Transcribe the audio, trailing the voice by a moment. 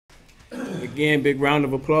Again, big round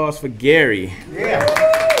of applause for Gary. Yeah.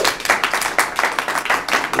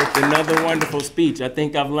 With another wonderful speech. I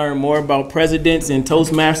think I've learned more about presidents and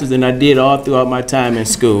Toastmasters than I did all throughout my time in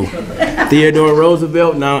school. Theodore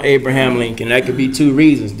Roosevelt, now Abraham Lincoln. That could be two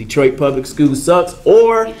reasons. Detroit public school sucks,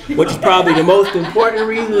 or, which is probably the most important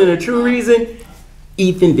reason and a true reason,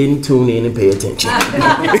 Ethan didn't tune in and pay attention.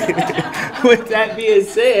 With that being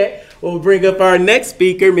said, we'll bring up our next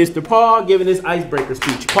speaker, Mr. Paul, giving his icebreaker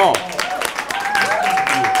speech. Paul.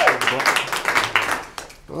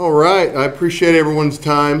 All right, I appreciate everyone's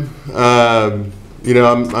time. You know,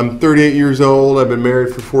 I'm 38 years old. I've been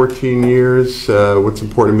married for 14 years. What's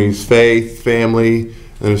important to me is faith, family,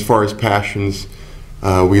 and as far as passions,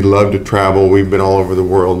 we love to travel. We've been all over the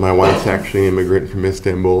world. My wife's actually an immigrant from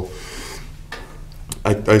Istanbul.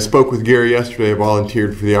 I spoke with Gary yesterday. I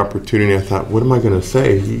volunteered for the opportunity. I thought, what am I going to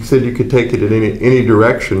say? He said you could take it in any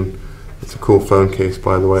direction. It's a cool phone case,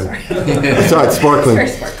 by the way. I saw it sparkling.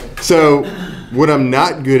 So what I'm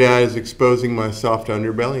not good at is exposing myself to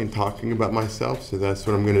underbelly and talking about myself. So that's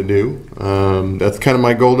what I'm going to do. That's kind of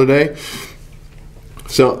my goal today.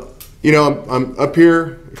 So, you know, I'm up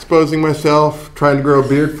here exposing myself, trying to grow a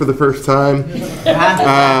beard for the first time.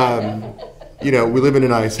 You know, we live in a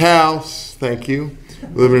nice house. Thank you.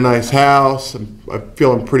 We live in a nice house. I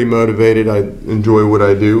feel I'm pretty motivated. I enjoy what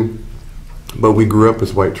I do. But we grew up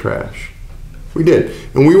as white trash. We did.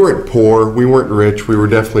 And we weren't poor. We weren't rich. We were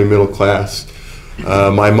definitely middle class.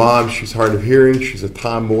 My mom, she's hard of hearing. She's a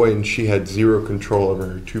tomboy, and she had zero control over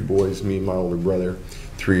her two boys, me and my older brother,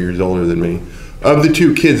 3 years older than me. Of the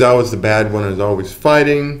two kids, I was the bad one. I was always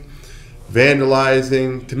fighting,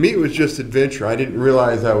 vandalizing. To me, it was just adventure. I didn't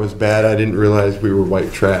realize I was bad. I didn't realize we were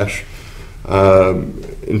white trash.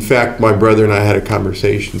 In fact, my brother and I had a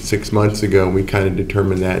conversation 6 months ago, and we kind of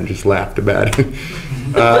determined that and just laughed about it.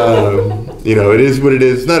 You know, it is what it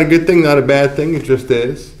is. It's not a good thing, not a bad thing. It just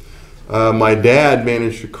is. My dad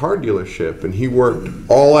managed a car dealership, and he worked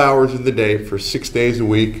all hours of the day for 6 days a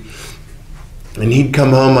week. And he'd come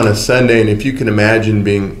home on a Sunday, and if you can imagine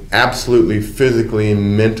being absolutely physically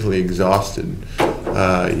and mentally exhausted,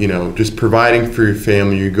 you know, just providing for your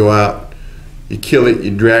family, you go out, you kill it,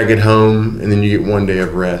 you drag it home, and then you get 1 day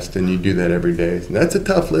of rest, and you do that every day. And that's a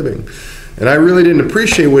tough living. And I really didn't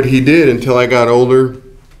appreciate what he did until I got older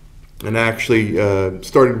and actually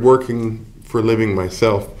started working for a living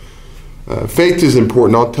myself. Faith is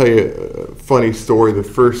important. I'll tell you a funny story. The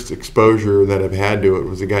first exposure that I've had to it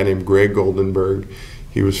was a guy named Greg Goldenberg.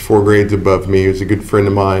 He was 4 grades above me. He was a good friend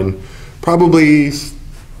of mine, probably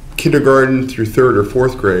kindergarten through 3rd or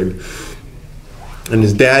 4th grade. And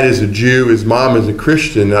his dad is a Jew, his mom is a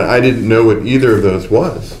Christian. I didn't know what either of those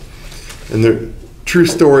was. And the true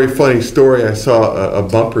story, funny story, I saw a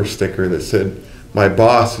bumper sticker that said, "My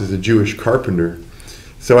boss is a Jewish carpenter."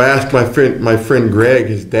 So I asked my friend Greg,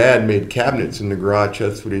 his dad made cabinets in the garage.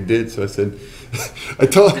 That's what he did. So I said, I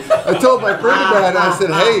told my friend about it. I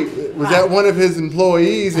said, "Hey, was that one of his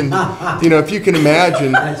employees?" And you know, if you can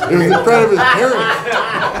imagine, it was in front of his parents.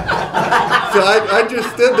 So I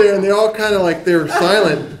just stood there, and they all kind of like, they were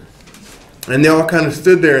silent, and they all kind of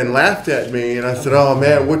stood there and laughed at me. And I said, "Oh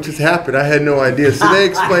man, what just happened?" I had no idea. So they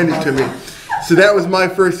explained it to me. So that was my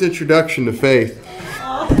first introduction to faith.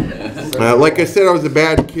 Like I said, I was a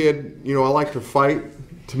bad kid. You know, I like to fight.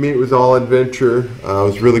 To me, it was all adventure. I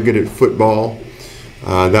was really good at football.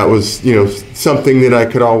 That was, you know, something that I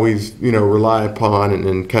could always, you know, rely upon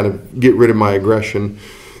and kind of get rid of my aggression.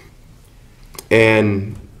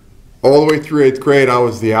 And all the way through 8th grade, I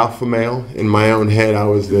was the alpha male. In my own head, I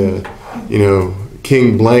was the, you know,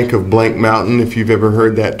 King Blank of Blank Mountain. If you've ever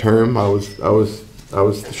heard that term, I was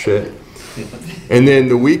the shit. And then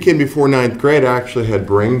the weekend before 9th grade, I actually had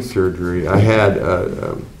brain surgery. I had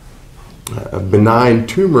a benign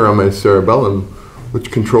tumor on my cerebellum, which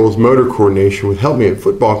controls motor coordination, would help me at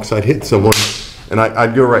football because I'd hit someone and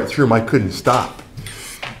I'd go right through them. I couldn't stop.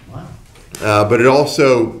 But it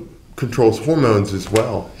also controls hormones as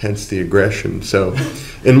well, hence the aggression. So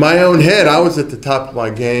in my own head, I was at the top of my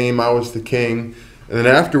game. I was the king. And then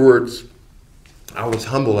afterwards, I was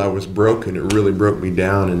humbled. I was broken. It really broke me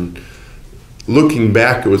down. And looking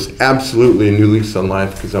back, it was absolutely a new lease on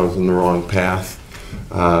life because I was in the wrong path.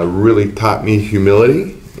 Really taught me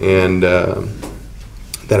humility and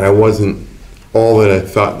that I wasn't all that I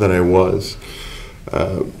thought that I was.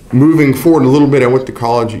 Moving forward a little bit, I went to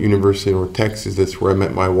college at University of North Texas. That's where I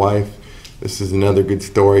met my wife. This is another good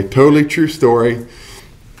story, totally true story.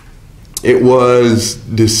 It was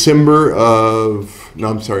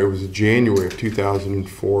January of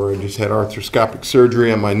 2004. I just had arthroscopic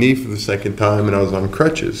surgery on my knee for the 2nd time, and I was on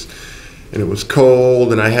crutches. and it was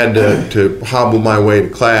cold, and I had to hobble my way to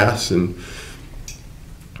class. And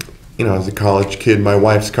you know, as a college kid, my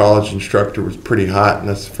wife's college instructor was pretty hot, and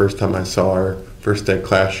that's the first time I saw her. First day of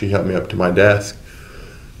class, she helped me up to my desk,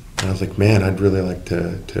 and I was like, man, I'd really like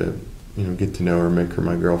to you know, get to know her, make her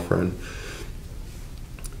my girlfriend.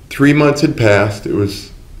 3 months had passed. It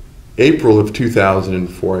was April of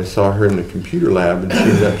 2004. I saw her in the computer lab,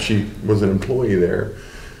 and she was an employee there,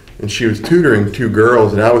 and she was tutoring 2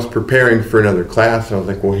 girls, and I was preparing for another class, and I was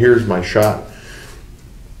like, well, here's my shot.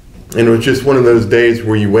 And it was just one of those days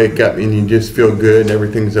where you wake up and you just feel good and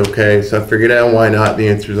everything's okay. So I figured, oh, why not? The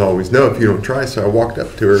answer is always no if you don't try. So I walked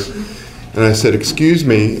up to her and I said, excuse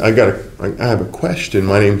me, I have a question.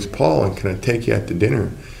 My name's Paul, and can I take you out to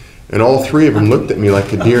dinner? And all 3 of them looked at me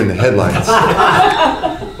like a deer in the headlights.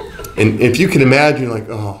 And if you can imagine, like,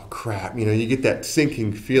 oh, crap, you know, you get that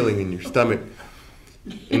sinking feeling in your stomach.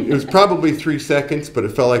 And it was probably 3 seconds, but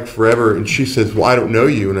it felt like forever. And she says, well, I don't know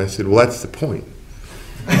you. And I said, well, that's the point.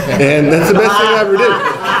 And that's the best thing I ever did.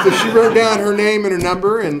 So she wrote down her name and her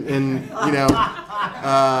number, and you know,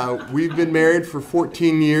 we've been married for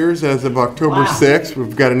 14 years as of October 6th.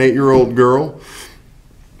 We've got an 8-year-old girl.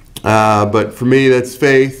 But for me, that's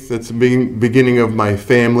faith. That's the beginning of my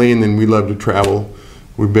family, and then we love to travel.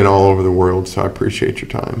 We've been all over the world, so I appreciate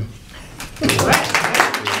your time.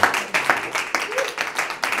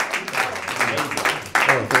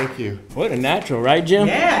 Oh, thank you. What a natural, right, Jim?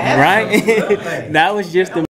 Yeah, right. That was just the